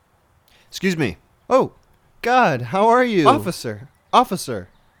Excuse me. Oh, God, how are you? Officer. Officer,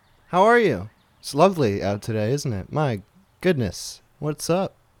 how are you? It's lovely out today, isn't it? My goodness, what's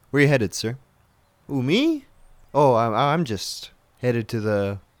up? Where you headed, sir? Who, me? Oh, I'm just headed to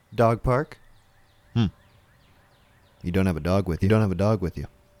the dog park. You don't have a dog with you. You don't have a dog with you.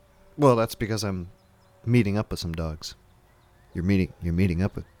 Well, that's because I'm meeting up with some dogs. You're meeting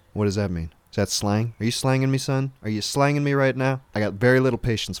up with... What does that mean? Is that slang? Are you slanging me, son? Are you slanging me right now? I got very little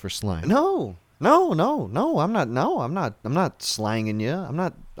patience for slang. No, I'm not slanging you. I'm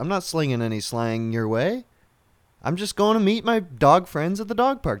not slinging any slang your way. I'm just going to meet my dog friends at the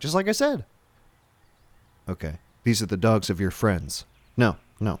dog park, just like I said. Okay. These are the dogs of your friends. No.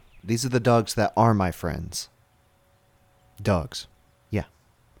 These are the dogs that are my friends. Dogs. Yeah.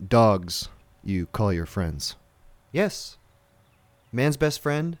 Dogs you call your friends. Yes. Man's best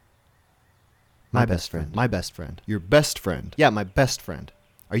friend. My best friend. My best friend. Your best friend. Yeah, my best friend.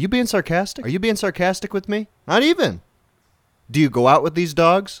 Are you being sarcastic? Are you being sarcastic with me? Not even. Do you go out with these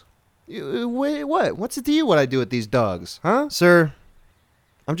dogs? Wait, what? What's it to you what I do with these dogs, huh? Sir,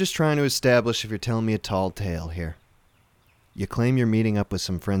 I'm just trying to establish if you're telling me a tall tale here. You claim you're meeting up with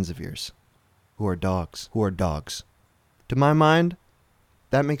some friends of yours who are dogs. To my mind,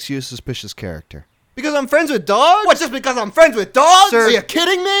 that makes you a suspicious character. Because I'm friends with dogs? What, just because I'm friends with dogs? Sir, are you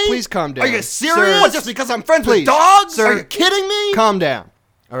kidding me? Please calm down. Are you serious? Sir, What, just because I'm friends please, with dogs? sir, Are you kidding me? Calm down.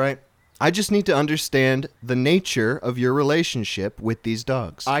 All right? I just need to understand the nature of your relationship with these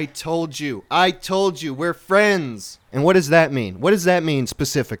dogs. I told you, we're friends. And what does that mean? What does that mean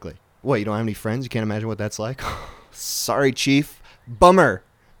specifically? What, you don't have any friends? You can't imagine what that's like? Sorry, Chief. Bummer.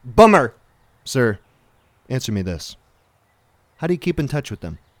 Sir, answer me this. How do you keep in touch with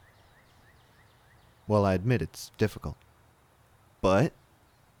them? Well, I admit it's difficult. But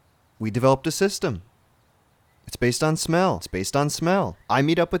we developed a system. It's based on smell. I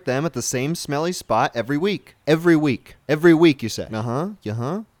meet up with them at the same smelly spot every week. Every week, you say.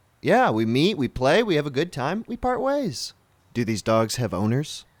 Uh-huh. Yeah, we meet, we play, we have a good time, we part ways. Do these dogs have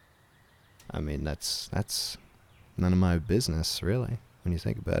owners? I mean, that's none of my business, really, when you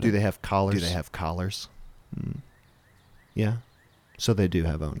think about it. Do they have collars? Yeah. So they do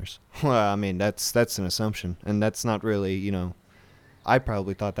have owners. Well, I mean, that's an assumption, and that's not really, I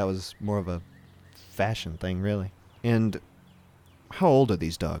probably thought that was more of a fashion thing, really. And how old are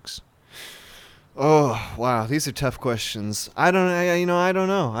these dogs? Oh, wow, these are tough questions. I don't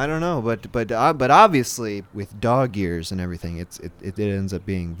know, but obviously With dog years and everything, it ends up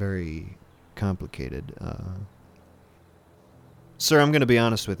being very complicated. Sir, I'm going to be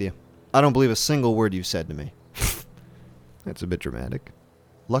honest with you. I don't believe a single word you've said to me. That's a bit dramatic.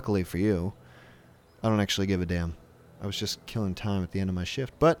 Luckily for you, I don't actually give a damn. I was just killing time at the end of my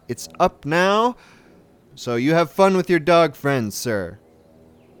shift, but it's up now. So you have fun with your dog friends, sir.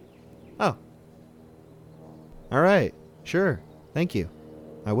 Oh. All right. Sure. Thank you.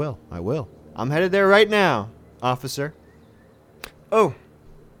 I will. I'm headed there right now, officer. Oh,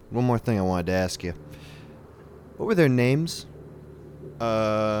 one more thing I wanted to ask you. What were their names? So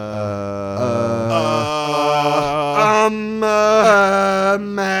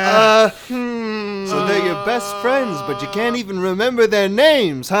they're your best friends, but you can't even remember their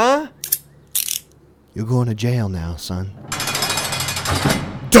names, huh? You're going to jail now, son.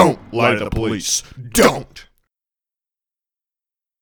 Don't lie to the police. Don't.